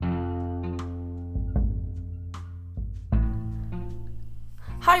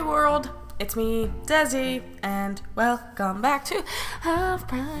Hi world, it's me, Desi, and welcome back to Half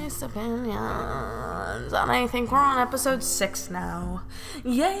Price Opinions. And I think we're on episode 6 now.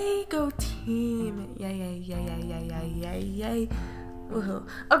 Yay, go team! Yay, yay, yay, yay, yay, yay, yay, yay. Woohoo.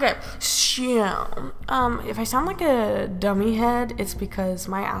 Okay, so, if I sound like a dummy head, it's because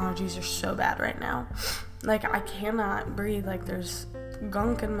my allergies are so bad right now. Like, I cannot breathe, like there's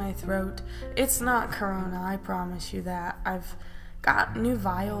gunk in my throat. It's not corona, I promise you that. I've got new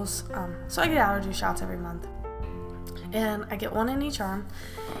vials, so I get allergy shots every month, and I get one in each arm,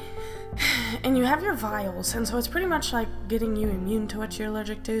 and you have your vials, and so it's pretty much like getting you immune to what you're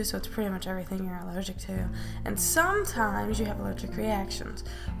allergic to, so it's pretty much everything you're allergic to, and sometimes you have allergic reactions.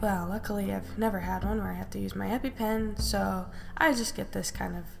 Well, luckily I've never had one where I have to use my EpiPen, so I just get this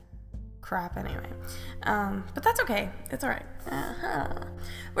kind of crap anyway, but that's okay, it's alright.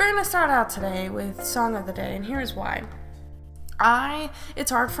 We're gonna start out today with Song of the Day, and here's why. It's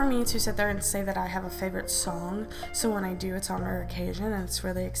hard for me to sit there and say that I have a favorite song, so when I do, it's on rare occasion, and it's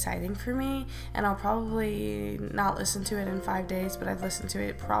really exciting for me, and I'll probably not listen to it in 5 days, but I've listened to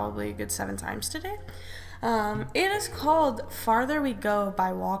it probably a good 7 times today. It is called Farther We Go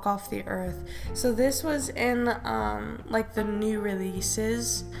by Walk Off the Earth. So this was in, like, the new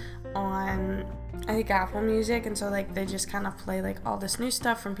releases on, I think, Apple Music, and so, like, they just kind of play, like, all this new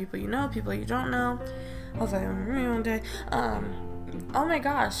stuff from people you know, people you don't know. Hopefully one day. Oh my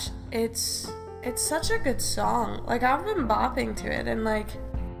gosh, it's such a good song. Like, I've been bopping to it, and like,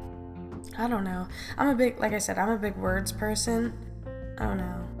 I don't know. Like I said, I'm a big words person. Oh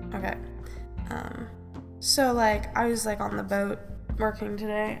no. Okay. So like, I was like on the boat working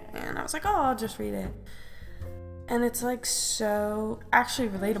today, and I was like, oh, I'll just read it. And it's like so actually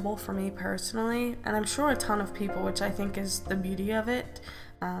relatable for me personally, and I'm sure a ton of people, which I think is the beauty of it.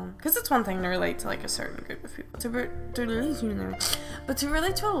 Because it's one thing to relate to like a certain group of people, but to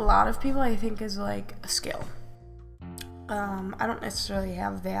relate to a lot of people, I think is like a skill. I don't necessarily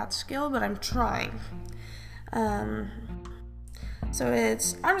have that skill, but I'm trying. So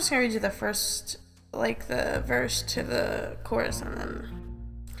I'm just gonna read you the first, like the verse to the chorus, and then,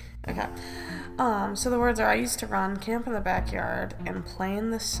 okay. So the words are: I used to run, camp in the backyard, and play in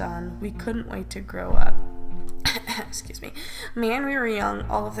the sun. We couldn't wait to grow up. Excuse me. Man, we were young,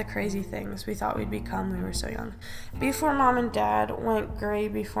 all of the crazy things we thought we'd become, we were so young. Before mom and dad went gray,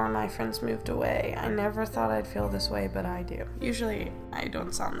 before my friends moved away, I never thought I'd feel this way, but I do. Usually, I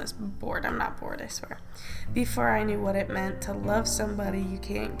don't sound this bored. I'm not bored, I swear. Before I knew what it meant to love somebody you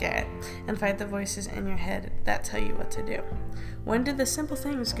can't get, and fight the voices in your head that tell you what to do. When did the simple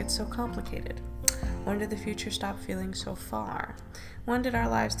things get so complicated? When did the future stop feeling so far? When did our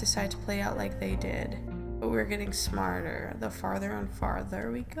lives decide to play out like they did? But we're getting smarter the farther and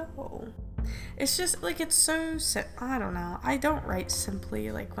farther we go. It's just like, it's so I don't know. I don't write simply.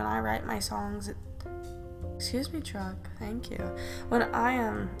 Like, when I write my songs, excuse me, truck, thank you. When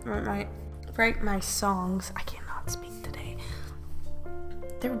I write my songs, I cannot speak today.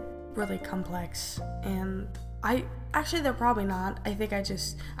 They're really complex, and actually they're probably not. I think I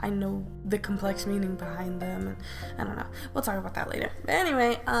know the complex meaning behind them, and I don't know. We'll talk about that later. But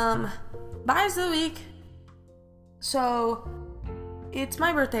anyway, buys of the week. So, it's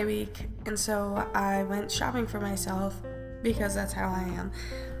my birthday week, and so I went shopping for myself, because that's how I am.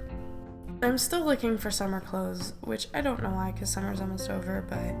 I'm still looking for summer clothes, which I don't know why, because summer's almost over,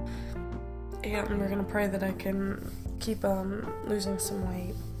 but yeah, we're gonna pray that I can keep losing some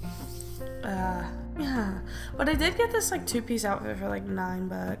weight. Yeah, but I did get this like 2-piece outfit for like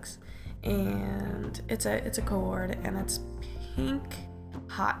 $9, and it's a cord, and it's pink,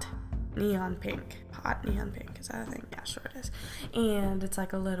 hot neon pink. Hot neon pink, is that a thing? Yeah, sure it is. And it's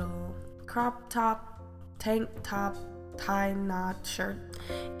like a little crop top, tank top, tie knot shirt,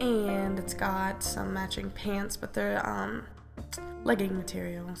 and it's got some matching pants, but they're legging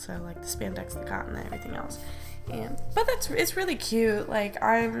material, so like the spandex, the cotton, and everything else. But it's really cute. Like,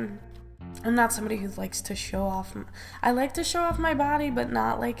 I'm not somebody who likes to show off. I like to show off my body, but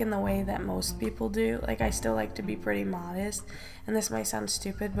not like in the way that most people do. Like, I still like to be pretty modest, and this might sound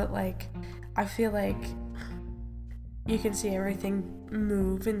stupid, but like, I feel like you can see everything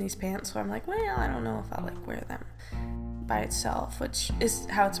move in these pants, so I'm like, well, I don't know if I like wear them by itself, which is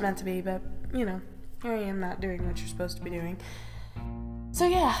how it's meant to be, but you know, here I am not doing what you're supposed to be doing. So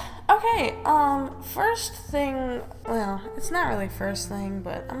yeah, okay, first thing, well, it's not really first thing,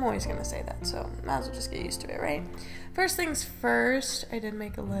 but I'm always gonna say that, so might as well just get used to it, right? First things first, I did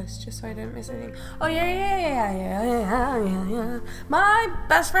make a list, just so I didn't miss anything. Oh yeah. My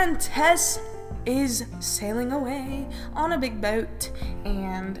best friend Tess is sailing away on a big boat,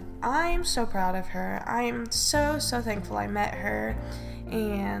 and I'm so proud of her. I am so thankful I met her,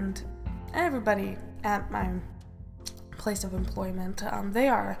 and everybody at my place of employment,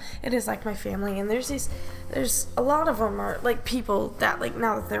 it is like my family, and there's a lot of them are like people that, like,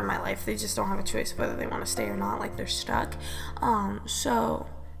 now that they're in my life, they just don't have a choice whether they want to stay or not, like they're stuck. So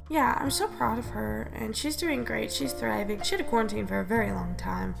yeah, I'm so proud of her, and she's doing great. She's thriving. She had a quarantine for a very long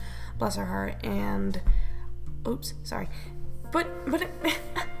time, bless her heart, and oops, sorry, but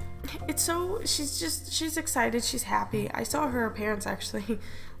it's so, she's excited, she's happy. I saw her parents actually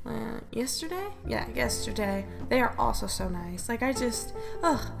yesterday. They are also so nice. Like, I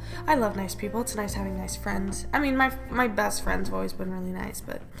love nice people. It's nice having nice friends. I mean, my best friends have always been really nice,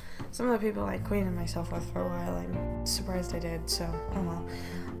 but some of the people I acquainted myself with for a while, I'm surprised I did, so oh well.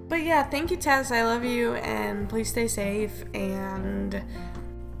 But yeah, thank you, Tess, I love you, and please stay safe, and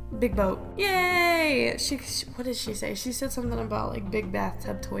big boat, yay! What did she say? She said something about, like, big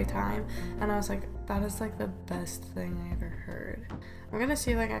bathtub toy time, and I was like, that is, like, the best thing I ever heard. I'm gonna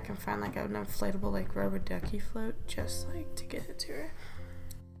see if, like, I can find, like, an inflatable, like, rubber ducky float, just, like, to get it to her.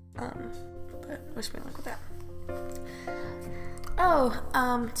 But wish me luck with that.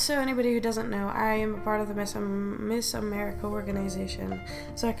 So anybody who doesn't know, I am a part of the Miss America organization,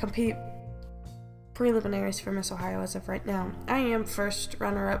 so I compete preliminaries for Miss Ohio as of right now. I am first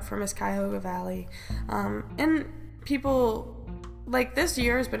runner-up for Miss Cuyahoga Valley, and people, like, this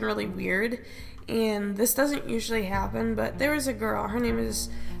year has been really weird, and this doesn't usually happen, but there was a girl, her name is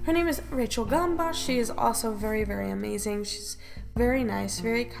Rachel Gamba. She is also very, very amazing. She's very nice,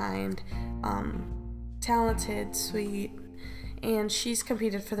 very kind, talented, sweet, and she's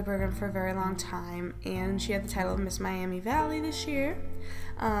competed for the program for a very long time, and she had the title of Miss Miami Valley this year.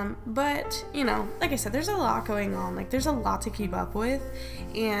 But, you know, like I said, there's a lot going on. Like, there's a lot to keep up with,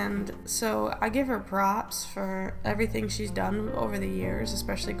 and so I give her props for everything she's done over the years,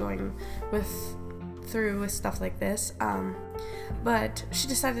 especially going through with stuff like this. But she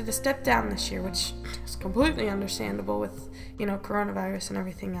decided to step down this year, which is completely understandable with, you know, coronavirus and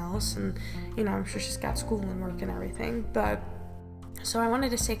everything else, and, you know, I'm sure she's got school and work and everything, but so I wanted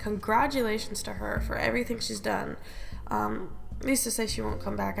to say congratulations to her for everything she's done. I used to say she won't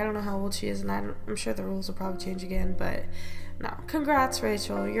come back. I don't know how old she is, and I'm sure the rules will probably change again, but no. Congrats,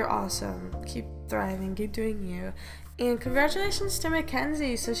 Rachel. You're awesome. Keep thriving. Keep doing you. And congratulations to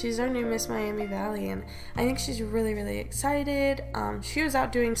Mackenzie. So she's our new Miss Miami Valley, and I think she's really, really excited. She was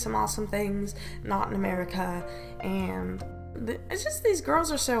out doing some awesome things, not in America, and it's just, these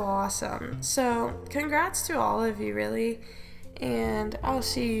girls are so awesome. So congrats to all of you, really. And I'll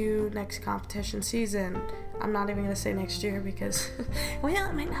see you next competition season. I'm not even going to say next year because, well,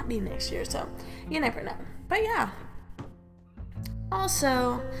 it might not be next year, so you never know. But yeah.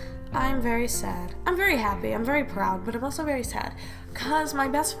 Also, I'm very sad. I'm very happy. I'm very proud, but I'm also very sad because my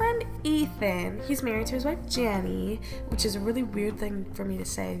best friend Ethan, he's married to his wife Jenny, which is a really weird thing for me to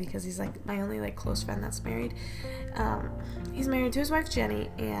say because he's like my only like close friend that's married. He's married to his wife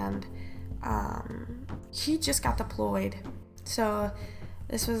Jenny, and he just got deployed. So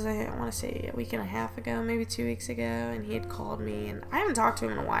this was, I want to say, a week and a half ago, maybe 2 weeks ago, and he had called me, and I haven't talked to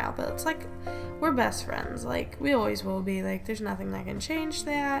him in a while, but it's like, we're best friends, like, we always will be, like, there's nothing that can change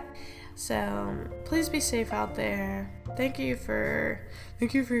that. So please be safe out there. Thank you for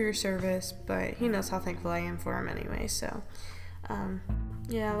your service, but he knows how thankful I am for him anyway. So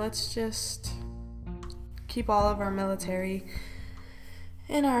yeah, let's just keep all of our military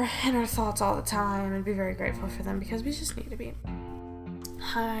in our thoughts all the time and be very grateful for them, because we just need to be.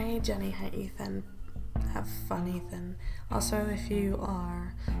 Hi Jenny, hi Ethan. Have fun, Ethan. Also, if you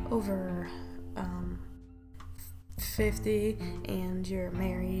are over 50 and you're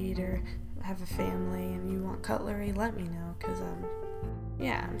married or have a family and you want cutlery, let me know, because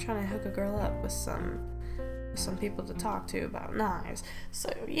yeah, I'm trying to hook a girl up with some people to talk to about knives. So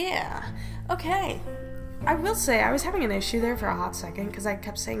yeah, okay. I will say, I was having an issue there for a hot second because I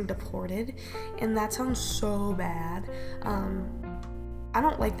kept saying deported, and that sounds so bad. I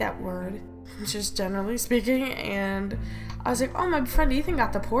don't like that word, just generally speaking, and I was like, oh, my friend Ethan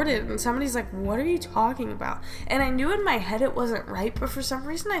got deported, and somebody's like, what are you talking about? And I knew in my head it wasn't right, but for some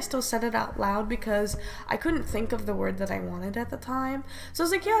reason I still said it out loud because I couldn't think of the word that I wanted at the time. So I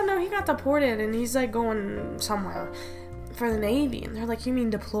was like, yeah, no, he got deported, and he's like going somewhere for the Navy, and they're like, you mean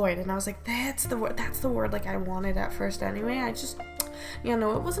deployed? And I was like, that's the word like I wanted at first anyway. I just, you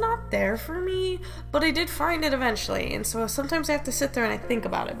know, it was not there for me, but I did find it eventually, and so sometimes I have to sit there and I think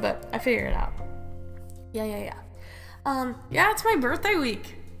about it, but I figure it out. Yeah, it's my birthday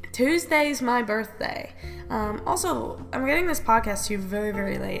week. Tuesday's my birthday. Also, I'm getting this podcast to you very,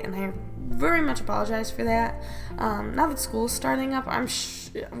 very late, and I very much apologize for that. Now that school's starting up,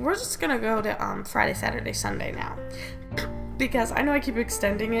 we're just gonna go to Friday, Saturday, Sunday now. Because I know I keep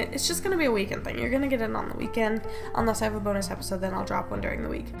extending it. It's just gonna be a weekend thing. You're gonna get it on the weekend. Unless I have a bonus episode, then I'll drop one during the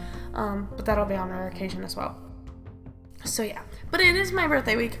week. But that'll be on rare occasion as well. So yeah, but it is my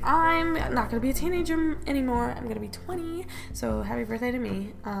birthday week. I'm not gonna be a teenager anymore. I'm gonna be 20. So happy birthday to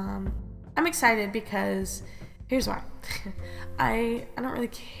me. I'm excited because here's why. I don't really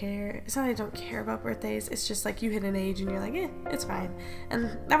care. It's not that I don't care about birthdays. It's just like you hit an age and you're like, it's fine.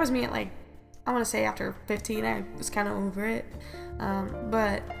 And that was me at like, I want to say after 15, I was kind of over it.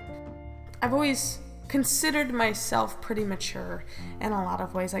 But I've always considered myself pretty mature in a lot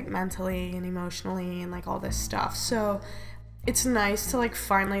of ways, like mentally and emotionally and like all this stuff. So it's nice to like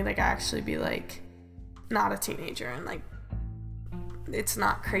finally like actually be like not a teenager, and like it's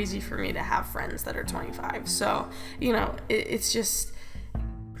not crazy for me to have friends that are 25. So, you know, it's just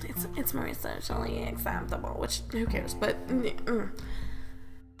it's more socially acceptable, which who cares, but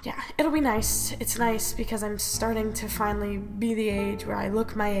yeah, it'll be nice. It's nice because I'm starting to finally be the age where I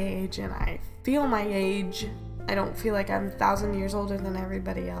look my age and I feel my age. I don't feel like I'm 1,000 years older than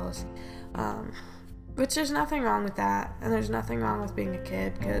everybody else. Which there's nothing wrong with that. And there's nothing wrong with being a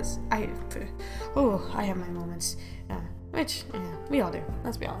kid, because I have my moments. Which, yeah, we all do.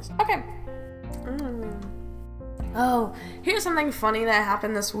 Let's be honest. Okay. Oh, here's something funny that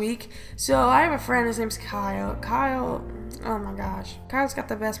happened this week. So I have a friend, his name's Kyle. Kyle, oh my gosh. Kyle's got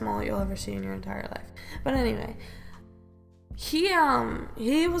the best mullet you'll ever see in your entire life. But anyway, he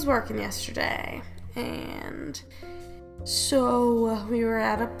was working yesterday, and so we were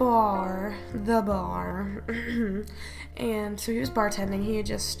at a bar, the bar, and so he was bartending. He had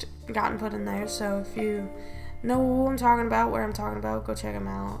just gotten put in there, so if you know who I'm talking about, where I'm talking about, go check him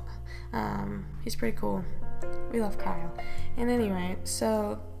out. He's pretty cool. We love Kyle. And anyway,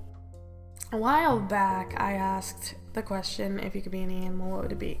 so a while back I asked the question, if you could be an animal, what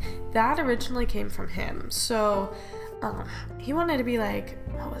would it be? That originally came from him. So he wanted to be like,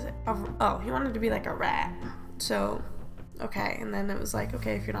 what was it? He wanted to be like a rat. So okay, and then it was like,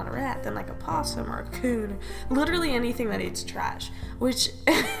 okay, if you're not a rat, then like a possum or a coon, literally anything that eats trash, which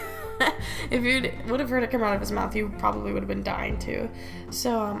if you would have heard it come out of his mouth, you probably would have been dying too.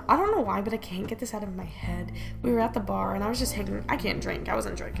 So I don't know why, but I can't get this out of my head. We were at the bar and I was just hanging. I can't drink. I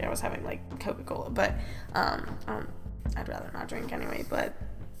wasn't drinking. I was having like Coca-Cola, but I'd rather not drink anyway. But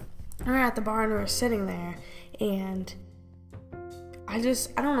we were at the bar and we were sitting there, and I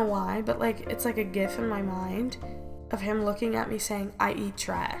don't know why, but like it's like a gif in my mind of him looking at me saying, "I eat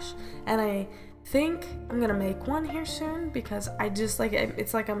trash," and I think I'm gonna make one here soon, because I just like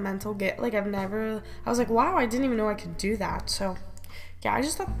it's like a mental get. Like I was like, wow, I didn't even know I could do that. So yeah, I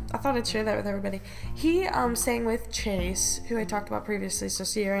thought I'd share that with everybody. He sang with Chase, who I talked about previously. So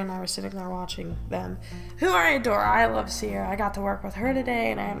Sierra and I were sitting there watching them, who I adore. I love Sierra. I got to work with her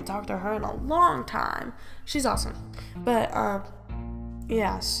today, and I haven't talked to her in a long time. She's awesome. But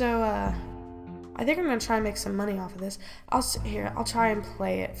yeah, so I think I'm gonna try and make some money off of this. I'll try and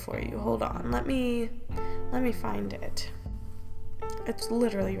play it for you. Hold on. Let me find it. It's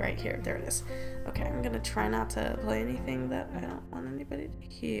literally right here. There it is. Okay, I'm gonna try not to play anything that I don't want anybody to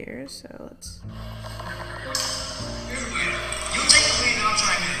hear. So let's. You take the lead and I'll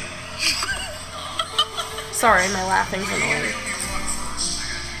chime in. Sorry, my laughing's annoying.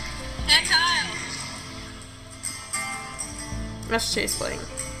 Hey, Kyle. That's Chase playing.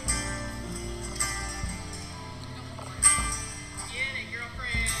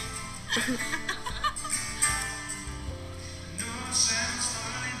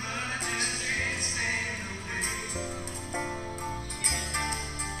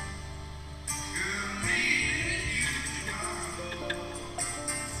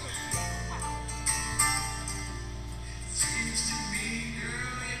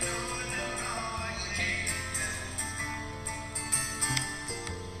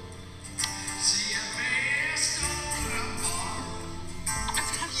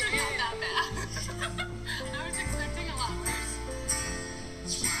 It's actually not that bad.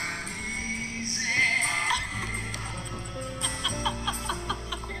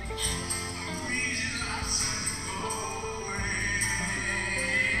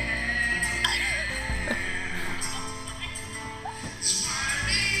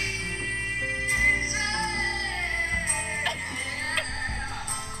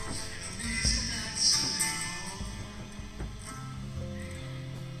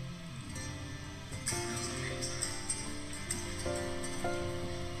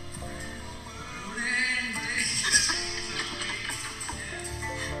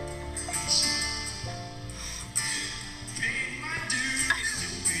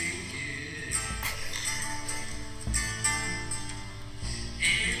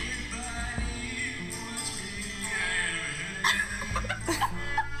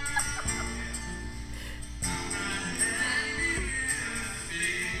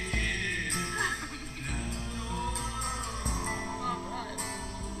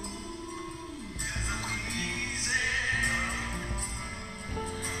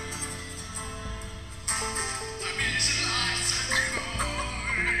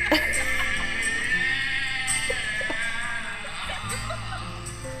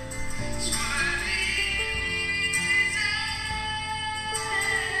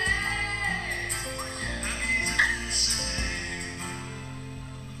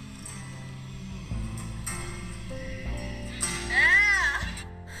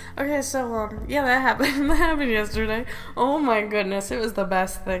 Okay, so, yeah, that happened. That happened yesterday. Oh my goodness, it was the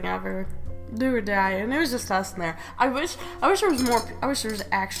best thing ever. Do or die, and it was just us in there. I wish there was more. I wish there was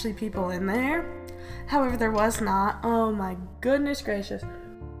actually people in there. However, there was not. Oh my goodness gracious.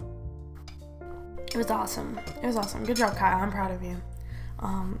 It was awesome. It was awesome. Good job, Kyle. I'm proud of you.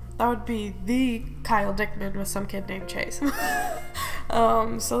 That would be the Kyle Dickman with some kid named Chase.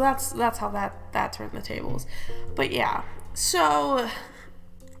 So that's how that turned the tables. But yeah. So,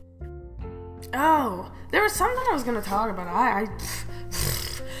 there was something I was gonna talk about.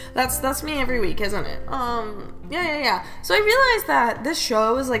 That's me every week, isn't it? Yeah. So I realized that this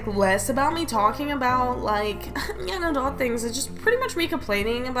show is, like, less about me talking about, like, adult things. It's just pretty much me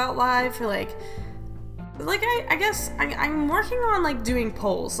complaining about life, or, like, I guess I'm working on, like, doing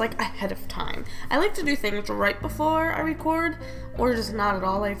polls, like, ahead of time. I like to do things right before I record, or just not at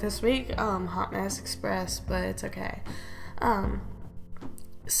all, like this week. Hot Mess Express, but it's okay.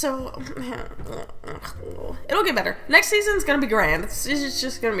 So, it'll get better. Next season's gonna be grand. It's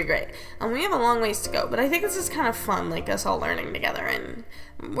just gonna be great. We have a long ways to go, but I think this is kind of fun, like us all learning together, and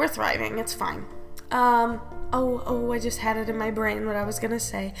we're thriving. It's fine. I just had it in my brain what I was gonna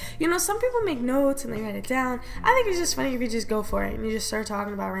say. Some people make notes and they write it down. I think it's just funny if you just go for it and you just start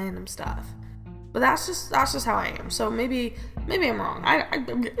talking about random stuff. But that's just how I am. So maybe I'm wrong. I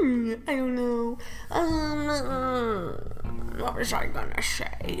don't know. What was I gonna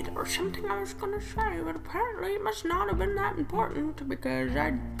say? There was something I was gonna say, but apparently it must not have been that important because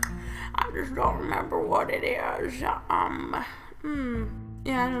I just don't remember what it is. Yeah, I don't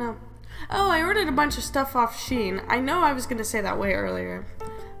know. Oh, I ordered a bunch of stuff off Shein. I know I was gonna say that way earlier.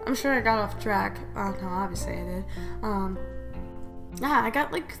 I'm sure I got off track. No, obviously I did. I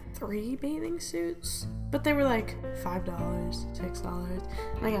got like 3 bathing suits, but they were like $5, $6.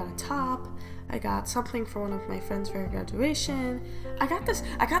 And I got a top. I got something for one of my friends for her graduation. I got this.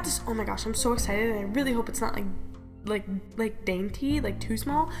 Oh my gosh, I'm so excited, and I really hope it's not like dainty, like too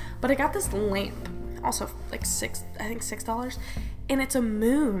small. But I got this lamp, also like $6, and it's a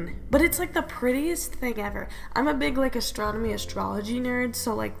moon. But it's like the prettiest thing ever. I'm a big like astrology nerd,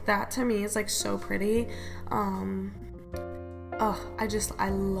 so like that to me is like so pretty. I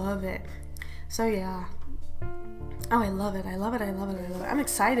love it. So yeah. Oh, I love it. I'm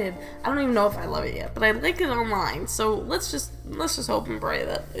excited. I don't even know if I love it yet, but I like it online. So let's just hope and pray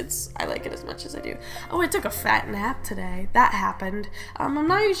that I like it as much as I do. Oh, I took a fat nap today. That happened. I'm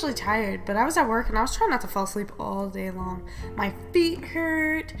not usually tired, but I was at work and I was trying not to fall asleep all day long. My feet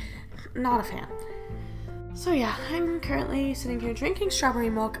hurt. Not a fan. So yeah, I'm currently sitting here drinking strawberry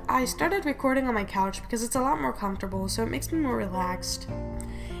milk. I started recording on my couch because it's a lot more comfortable, so it makes me more relaxed.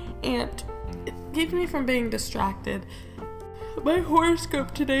 And it keeps me from being distracted. My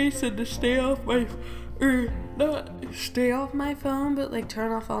horoscope today said to stay off my, not stay off my phone, but like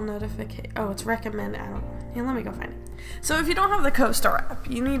turn off all notifications. Oh, it's recommend. I don't know. Here, let me go find it. So if you don't have the CoStar app,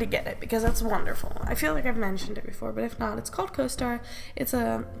 you need to get it because it's wonderful. I feel like I've mentioned it before, but if not, it's called CoStar. It's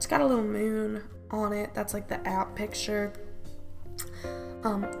got a little moon on it. That's like the app picture.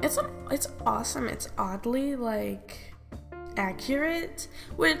 It's awesome. It's oddly like accurate,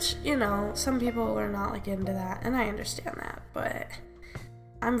 which, some people are not like into that, and I understand that, but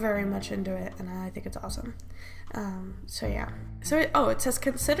I'm very much into it, and I think it's awesome. So yeah. So it says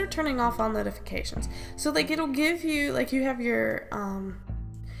consider turning off all notifications. So like it'll give you like you have your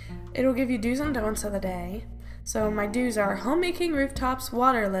it'll give you do's and don'ts of the day. So my do's are homemaking, rooftops,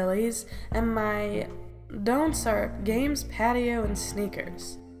 water lilies, and my don'ts are games, patio, and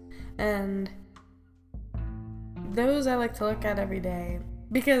sneakers. And those I like to look at every day.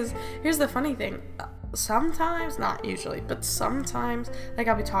 Because here's the funny thing. Sometimes, not usually, but sometimes, like,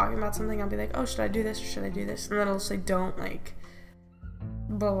 I'll be talking about something, I'll be like, oh, should I do this or should I do this? And then it'll say, don't, like,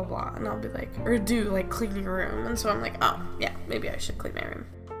 blah, blah, blah. And I'll be like, or do, like, clean your room. And so I'm like, oh, yeah, maybe I should clean my room.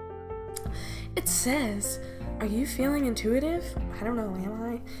 It says, are you feeling intuitive? I don't know, am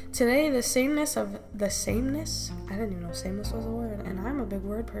I? Today, the sameness, I didn't even know sameness was a word, and I'm a big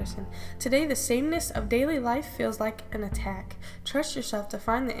word person. Today, the sameness of daily life feels like an attack. Trust yourself to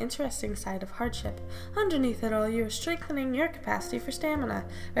find the interesting side of hardship. Underneath it all, you are strengthening your capacity for stamina,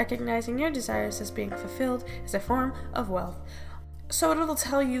 recognizing your desires as being fulfilled is a form of wealth. So it'll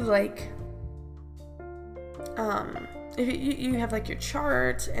tell you, like, if you have, like, your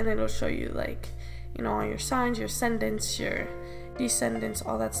chart, and it'll show you, like, all your signs, your ascendants, your descendants,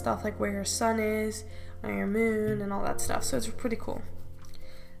 all that stuff, like where your sun is, or your moon, and all that stuff. So it's pretty cool.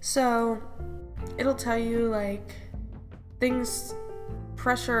 So it'll tell you, like, things,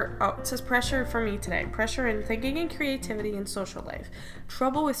 pressure, it says pressure for me today. Pressure in thinking and creativity and social life.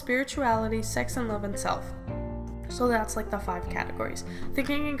 Trouble with spirituality, sex and love and self. So that's like the 5 categories.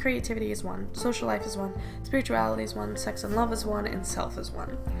 Thinking and creativity is 1, social life is 1, spirituality is 1, sex and love is 1, and self is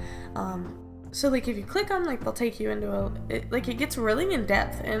 1. So like if you click on, like, they'll take you into it gets really in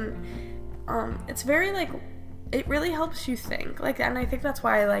depth, and it's very like, it really helps you think, like, and I think that's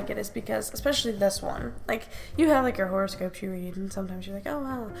why I like it, is because, especially this one, like, you have like your horoscopes you read, and sometimes you're like, oh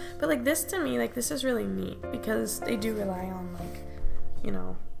wow, but like this, to me, like, this is really neat because they do rely on, like, you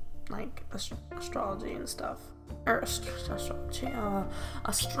know, like astrology and stuff, or astrology,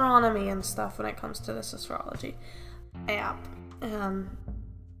 astronomy and stuff when it comes to this astrology app.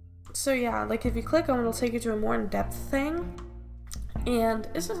 So yeah, like, if you click on it, it'll take you to a more in-depth thing. And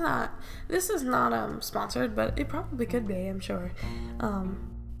this is not sponsored, but it probably could be, I'm sure.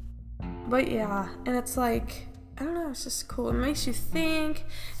 But yeah, and it's like, I don't know, it's just cool. It makes you think,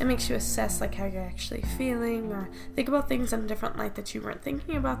 it makes you assess, like, how you're actually feeling, or think about things in a different light that you weren't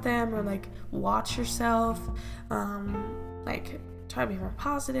thinking about them, or like watch yourself, like, try to be more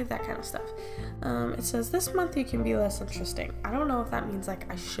positive, that kind of stuff. It says, this month you can be less interesting. I don't know if that means,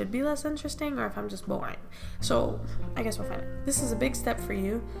 like, I should be less interesting, or if I'm just boring. So, I guess we'll find it. This is a big step for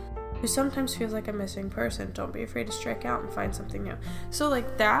you, who sometimes feels like a missing person. Don't be afraid to strike out and find something new. So,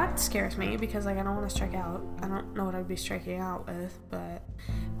 like, that scares me, because, like, I don't want to strike out. I don't know what I'd be striking out with, but...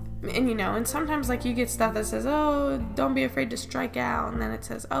 And, you know, and sometimes, like, you get stuff that says, oh, don't be afraid to strike out, and then it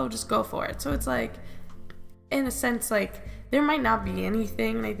says, oh, just go for it. So it's, like, in a sense, like, there might not be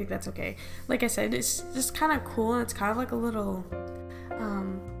anything, and I think that's okay. Like I said, it's just kind of cool, and it's kind of like a little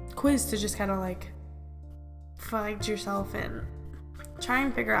quiz to just kind of, like, find yourself and try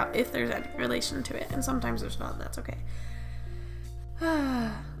and figure out if there's any relation to it. And sometimes there's not, and that's okay.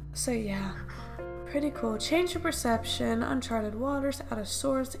 So yeah, pretty cool. Change your perception, uncharted waters, out of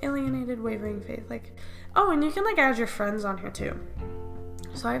sorts, alienated, wavering faith. Like, oh, and you can, like, add your friends on here too.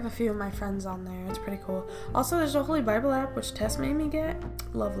 So I have a few of my friends on there. It's pretty cool. Also, there's a Holy Bible app, which Tess made me get.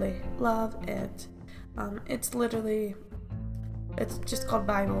 Lovely. Love it. It's literally, it's just called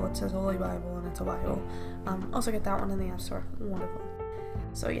Bible. It says Holy Bible, and it's a Bible. Also get that one in the App Store. Wonderful.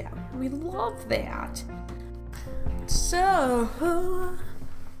 So yeah, we love that. So,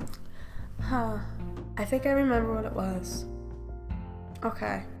 I think I remember what it was.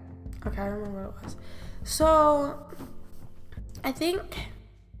 Okay, I remember what it was. So, I think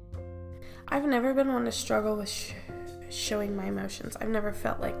I've never been one to struggle with showing my emotions. I've never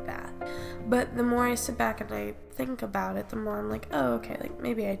felt like that. But the more I sit back and I think about it, the more I'm like, oh, okay, like,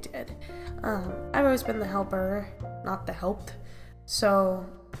 maybe I did. I've always been the helper, not the helped. So,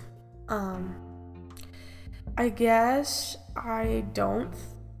 I guess I don't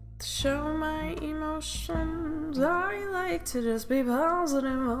show my emotions. I like to just be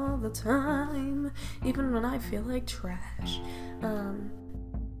positive all the time, even when I feel like trash.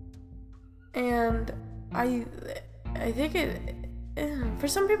 And I think for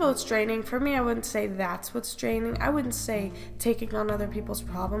some people it's draining. For me, I wouldn't say that's what's draining. I wouldn't say taking on other people's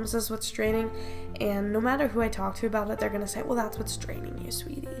problems is what's draining. And no matter who I talk to about it, they're gonna say, well, that's what's draining you,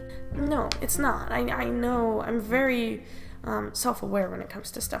 sweetie. No, it's not. I know, I'm very self-aware when it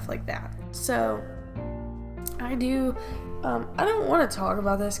comes to stuff like that. So I do, I don't want to talk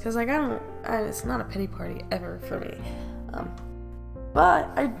about this because, like, it's not a pity party ever for me. But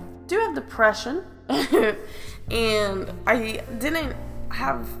I do have depression, and I didn't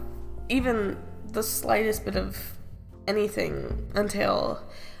have even the slightest bit of anything until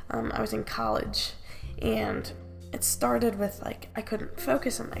I was in college, and it started with, like, I couldn't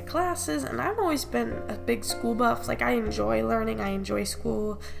focus on my classes, and I've always been a big school buff. Like, I enjoy learning, I enjoy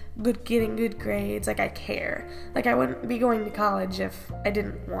school, getting good grades, like, I care. Like, I wouldn't be going to college if I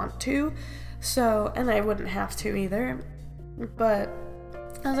didn't want to, so, and I wouldn't have to either, but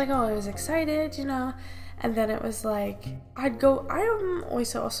I was like, oh, I was excited, you know, and then it was like, I'm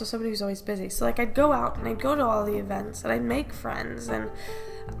always also somebody who's always busy, so, like, I'd go out, and I'd go to all the events, and I'd make friends, and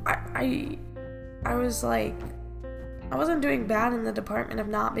I was like, I wasn't doing bad in the department of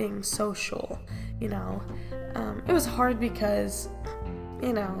not being social, you know. It was hard because,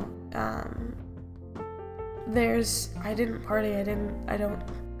 you know, I didn't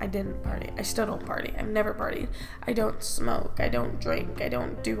party, I still don't party, I've never partied, I don't smoke, I don't drink, I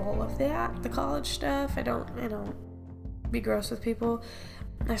don't do all of that, the college stuff, I don't, you know, be gross with people,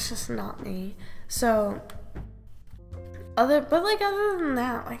 that's just not me. So, other than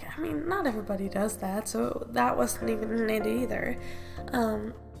that, like, I mean, not everybody does that, so that wasn't even it either.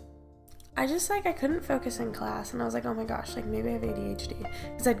 I just, like, I couldn't focus in class, and I was like, oh my gosh, like, maybe I have ADHD,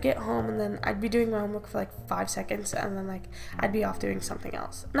 because I'd get home, and then I'd be doing my homework for, like, 5 seconds, and then, like, I'd be off doing something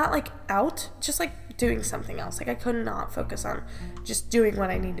else. Not, like, out, just, like, doing something else. Like, I could not focus on just doing what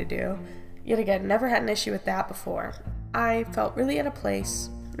I need to do, yet again, never had an issue with that before. I felt really at a place.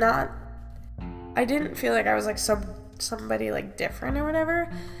 I didn't feel like I was like somebody like different or whatever,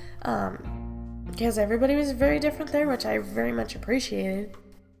 because everybody was very different there, which I very much appreciated.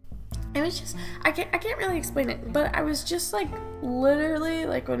 It was just, I can't really explain it, but I was just like, literally,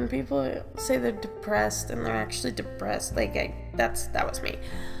 like when people say they're depressed and they're actually depressed, like that was me,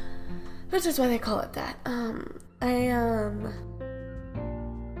 which is why they call it that.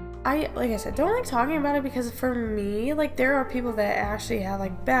 I like I said, don't like talking about it, because for me, like, there are people that actually have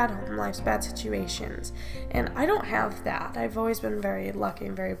like bad home lives, bad situations, and I don't have that. I've always been very lucky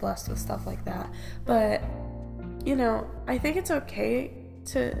and very blessed with stuff like that. But you know, I think it's okay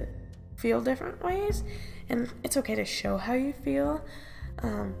to feel different ways, and it's okay to show how you feel.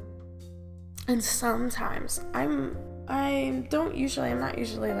 And sometimes I'm not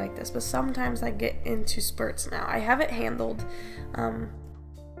usually like this, but sometimes I get into spurts now. I have it handled,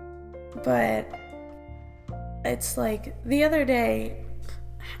 but it's like the other day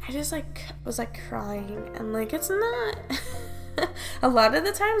I just like was like crying, and like it's not a lot of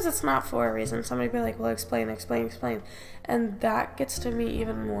the times it's not for a reason. Somebody be like, well, explain, and that gets to me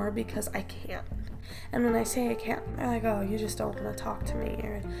even more because I can't. And when I say I can't, they're like, oh, you just don't want to talk to me,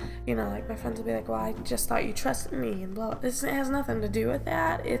 or, you know, like my friends will be like, well, I just thought you trusted me, and blah. It has nothing to do with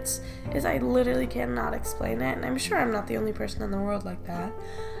that. It's I literally cannot explain it, and I'm sure I'm not the only person in the world like that.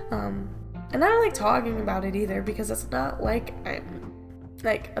 And I don't like talking about it either, because it's not like I'm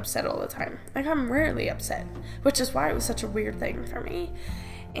like upset all the time. Like, I'm rarely upset, which is why it was such a weird thing for me.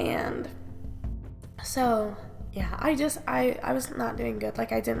 And so yeah, I was not doing good.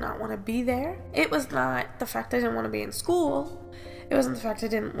 Like, I did not want to be there. It was not the fact I didn't want to be in school. It wasn't the fact I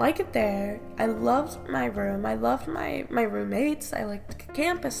didn't like it there. I loved my room. I loved my roommates. I liked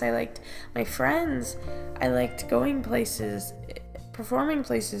campus. I liked my friends. I liked going places, performing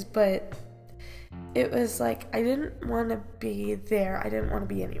places, but it was like I didn't want to be there. I didn't want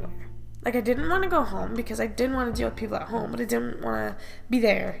to be anywhere. Like, I didn't want to go home because I didn't want to deal with people at home, but I didn't want to be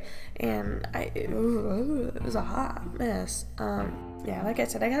there. And it was a hot mess. Yeah, like I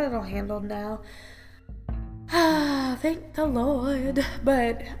said, I got it all handled now. Thank the Lord.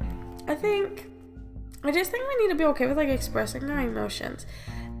 But I just think we need to be okay with, like, expressing our emotions.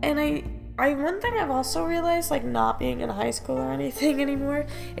 And one thing I've also realized, like, not being in high school or anything anymore,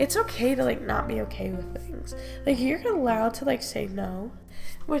 it's okay to, like, not be okay with things. Like, you're allowed to, like, say no,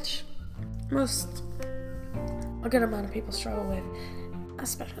 which a good amount of people struggle with,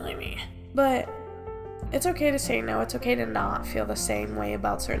 especially me. But it's okay to say no. It's okay to not feel the same way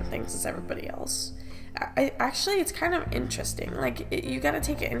about certain things as everybody else. Actually, it's kind of interesting. Like, you gotta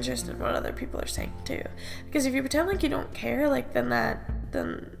take an interest in what other people are saying too, because if you pretend like you don't care, like, then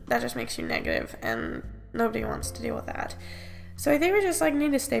that just makes you negative, and nobody wants to deal with that. So I think we just, like,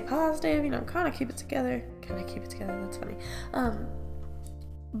 need to stay positive, you know, kind of keep it together. That's funny.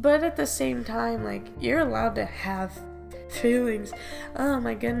 But at the same time, like, you're allowed to have feelings. Oh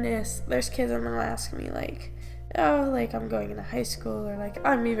my goodness, there's kids that will ask me, like, oh, like, I'm going into high school, or like,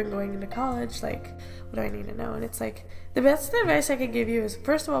 I'm even going into college, like, what do I need to know? And it's like, the best advice I could give you is,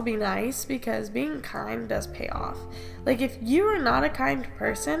 first of all, be nice, because being kind does pay off. Like, if you are not a kind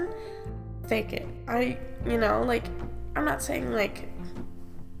person, fake it. You know, like, I'm not saying, like,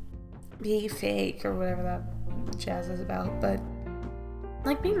 be fake or whatever that jazz is about, but,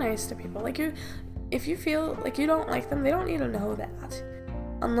 like, be nice to people. Like, if you feel like you don't like them, they don't need to know that,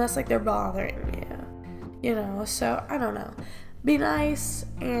 unless, like, they're bothering you. You know, so, I don't know. Be nice,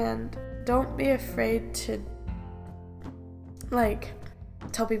 and don't be afraid to, like,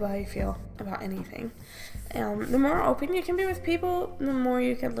 tell people how you feel about anything. The more open you can be with people, the more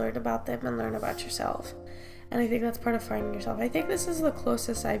you can learn about them and learn about yourself. And I think that's part of finding yourself. I think this is the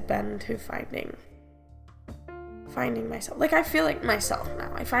closest I've been to finding myself. Like, I feel like myself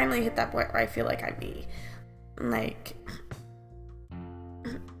now. I finally hit that point where I feel like I'm me. Like,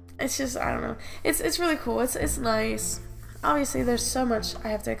 it's just, I don't know. It's really cool. It's nice. Obviously, there's so much I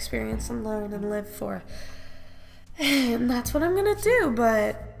have to experience and learn and live for. And that's what I'm gonna do.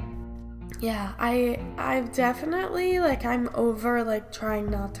 But yeah, I've definitely, like, I'm over, like, trying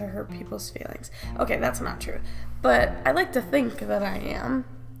not to hurt people's feelings. Okay, that's not true. But I like to think that I am.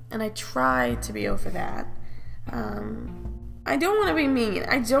 And I try to be over that. I don't want to be mean.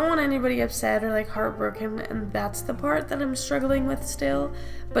 I don't want anybody upset or, like, heartbroken, and that's the part that I'm struggling with still.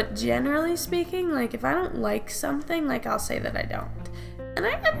 But generally speaking, like, if I don't like something, like, I'll say that I don't. And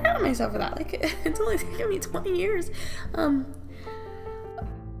I'm proud of myself for that. Like, it's only taken me 20 years.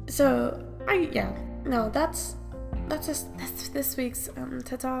 So, that's this week's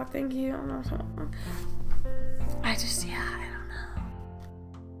TED Talk. Thank you. I don't know. I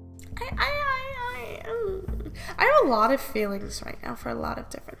I have a lot of feelings right now for a lot of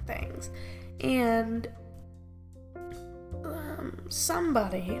different things. And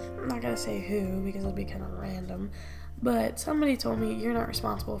somebody, I'm not going to say who because it'll be kind of random, but somebody told me you're not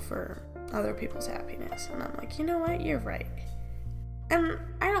responsible for other people's happiness. And I'm like, you know what? You're right. And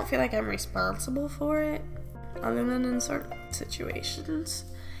I don't feel like I'm responsible for it, other than in certain situations.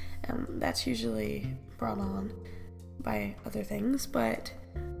 And that's usually brought on by other things, but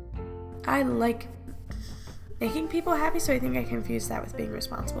I like making people happy, so I think I confuse that with being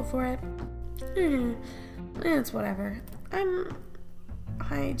responsible for it. It's whatever. I don't know.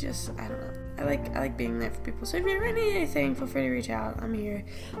 I like being there for people. So if you're any anything, feel free to reach out. I'm here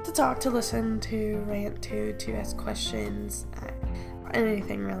to talk, to listen, to rant, to ask questions,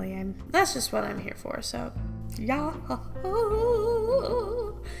 anything really. That's just what I'm here for. So yeah.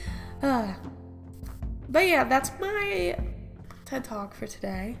 But yeah, that's my TED Talk for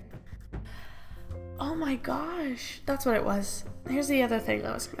today. Oh my gosh, that's what it was. Here's the other thing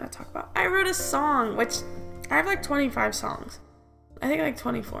I was going to talk about. I wrote a song, which I have like 25 songs. I think like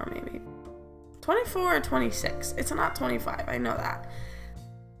 24 maybe. 24 or 26. It's not 25, I know that.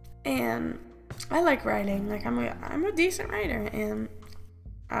 And I like writing. Like I'm a decent writer, and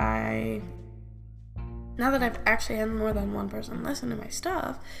now that I've actually had more than one person listen to my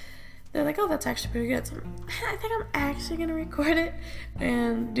stuff, they're like, oh, that's actually pretty good. So I think I'm actually going to record it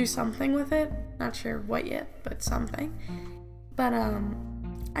and do something with it. Not sure what yet, but something. But,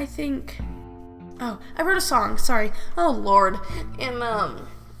 I think... Oh, I wrote a song. Sorry. Oh, Lord. And,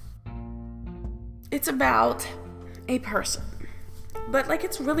 it's about a person. But, like,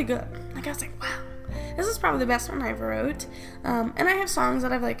 it's really good. Like, I was like, wow. This is probably the best one I've wrote. And I have songs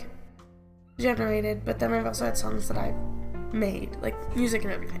that I've, like, generated, but then I've also had songs that I've made, like music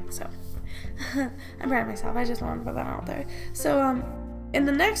and everything. So I'm proud of myself. I just wanted to put that out there. So in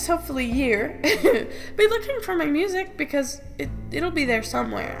the next hopefully year, be looking for my music, because it'll be there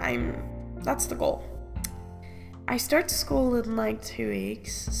somewhere. That's the goal. I start school in like 2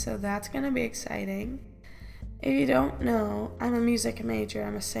 weeks, so that's gonna be exciting. If you don't know, I'm a music major.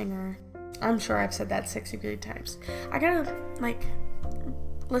 I'm a singer. I'm sure I've said that 60 times. I gotta like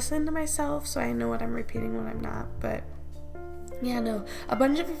listen to myself so I know what I'm repeating, what I'm not. But yeah, no, a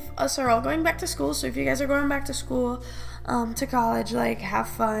bunch of us are all going back to school, so if you guys are going back to school, to college, like, have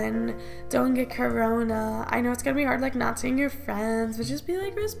fun, don't get corona. I know it's gonna be hard, like, not seeing your friends, but just be,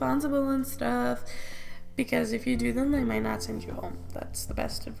 like, responsible and stuff, because if you do, then they might not send you home. That's the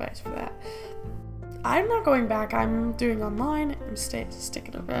best advice for that. I'm not going back. I'm doing online. I'm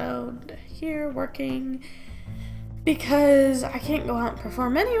sticking around here, working, because I can't go out and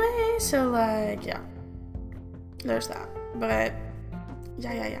perform anyway, so, like, yeah, there's that. But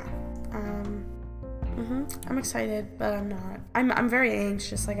yeah. I'm excited, but I'm not. I'm very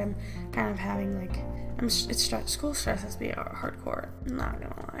anxious. Like, I'm kind of having like school stresses me out hardcore. I'm not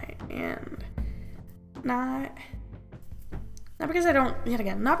gonna lie, and not because I don't. Yet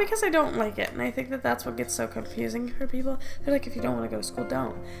again, not because I don't like it. And I think that's what gets so confusing for people. They're like, if you don't want to go to school,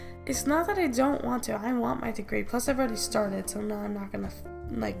 don't. It's not that I don't want to. I want my degree. Plus, I've already started, so no, I'm not gonna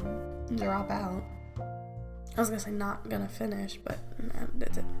like drop out. I was gonna say not gonna finish, but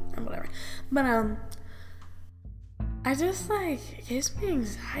whatever. But I just like, it gives me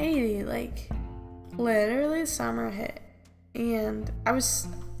anxiety. Like, literally summer hit, and I was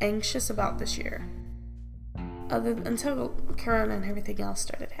anxious about this year. Until Corona and everything else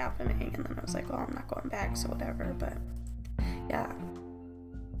started happening, and then I was like, well, I'm not going back, so whatever. But yeah.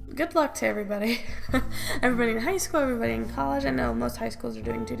 Good luck to everybody. Everybody in high school, everybody in college. I know most high schools are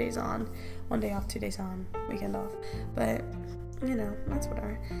doing 2 days on, 1 day off, 2 days on, weekend off. But, you know, that's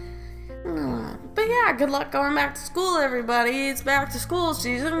whatever. But yeah, good luck going back to school, everybody. It's back to school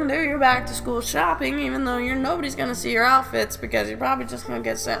season. Do your back to school shopping, even though nobody's going to see your outfits, because you're probably just going to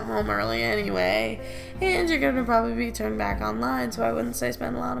get sent home early anyway. And you're going to probably be turned back online, so I wouldn't say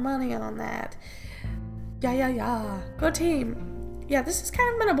spend a lot of money on that. Yeah. Go team. Yeah, this has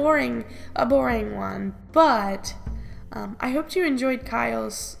kind of been a boring one, but I hope you enjoyed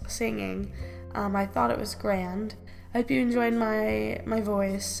Kyle's singing. I thought it was grand. I hope you enjoyed my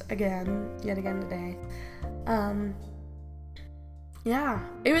voice yet again today. Yeah,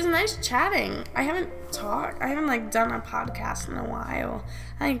 it was nice chatting. I haven't done a podcast in a while.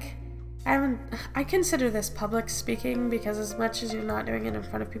 I consider this public speaking, because as much as you're not doing it in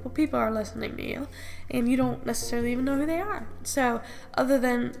front of people are listening to you, and you don't necessarily even know who they are. So, other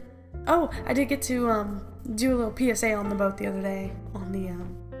than, I did get to do a little PSA on the boat the other day on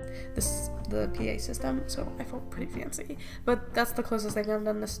the PA system, so I felt pretty fancy. But that's the closest thing I've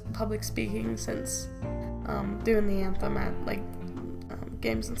done to public speaking since doing the anthem at like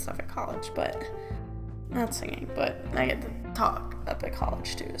games and stuff at college. But not singing, but I get to talk up at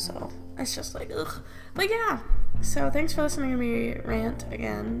college too, so it's just like, ugh. But yeah, so thanks for listening to me rant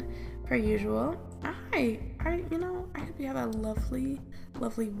again, per usual. I hope you have a lovely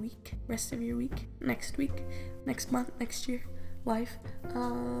week, rest of your week, next month, next year, life.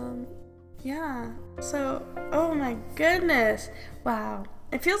 Yeah, so, oh my goodness, wow.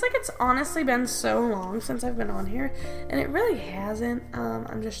 It feels like it's honestly been so long since I've been on here, and it really hasn't.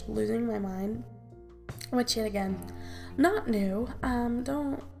 I'm just losing my mind, which yet again, not new.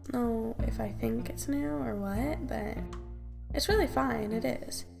 Don't know if I think it's new or what, but it's really fine, it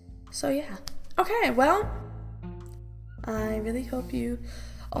is. So yeah. Okay, well, I really hope you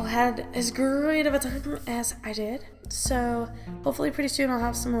all had as great of a time as I did. So hopefully pretty soon I'll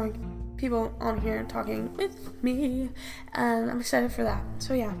have some more people on here talking with me, and I'm excited for that.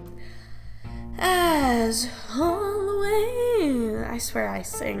 So yeah, as always, I swear I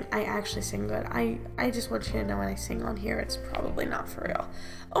actually sing good. I just want you to know when I sing on here, it's probably not for real.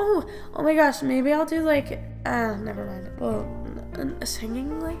 Oh my gosh, maybe I'll do like, never mind. Well, a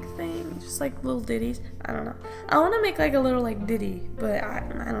singing like thing, just like little ditties. I don't know. I want to make like a little like ditty, but I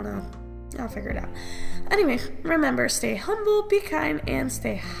don't know. I'll figure it out. Anyway, remember, stay humble, be kind, and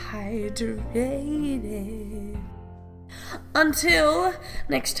stay hydrated. Until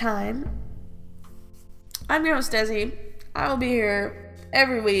next time, I'm your host, Desi. I will be here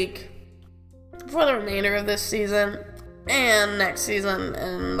every week for the remainder of this season, and next season,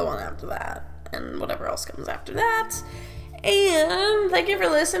 and the one after that, and whatever else comes after that. And thank you for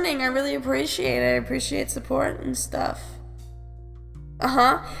listening. I really appreciate it. I appreciate support and stuff.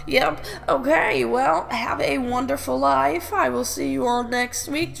 Yep. Okay, well, have a wonderful life. I will see you all next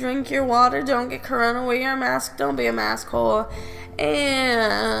week. Drink your water. Don't get corona. Wear your mask. Don't be a mask hole.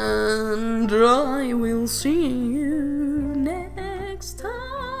 And I will see you next time.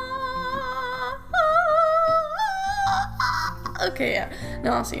 Okay, yeah.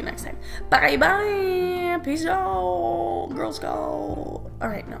 No, I'll see you next time. Bye-bye. Peace out. Girl Scout.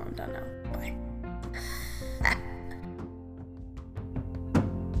 Alright, no, I'm done now.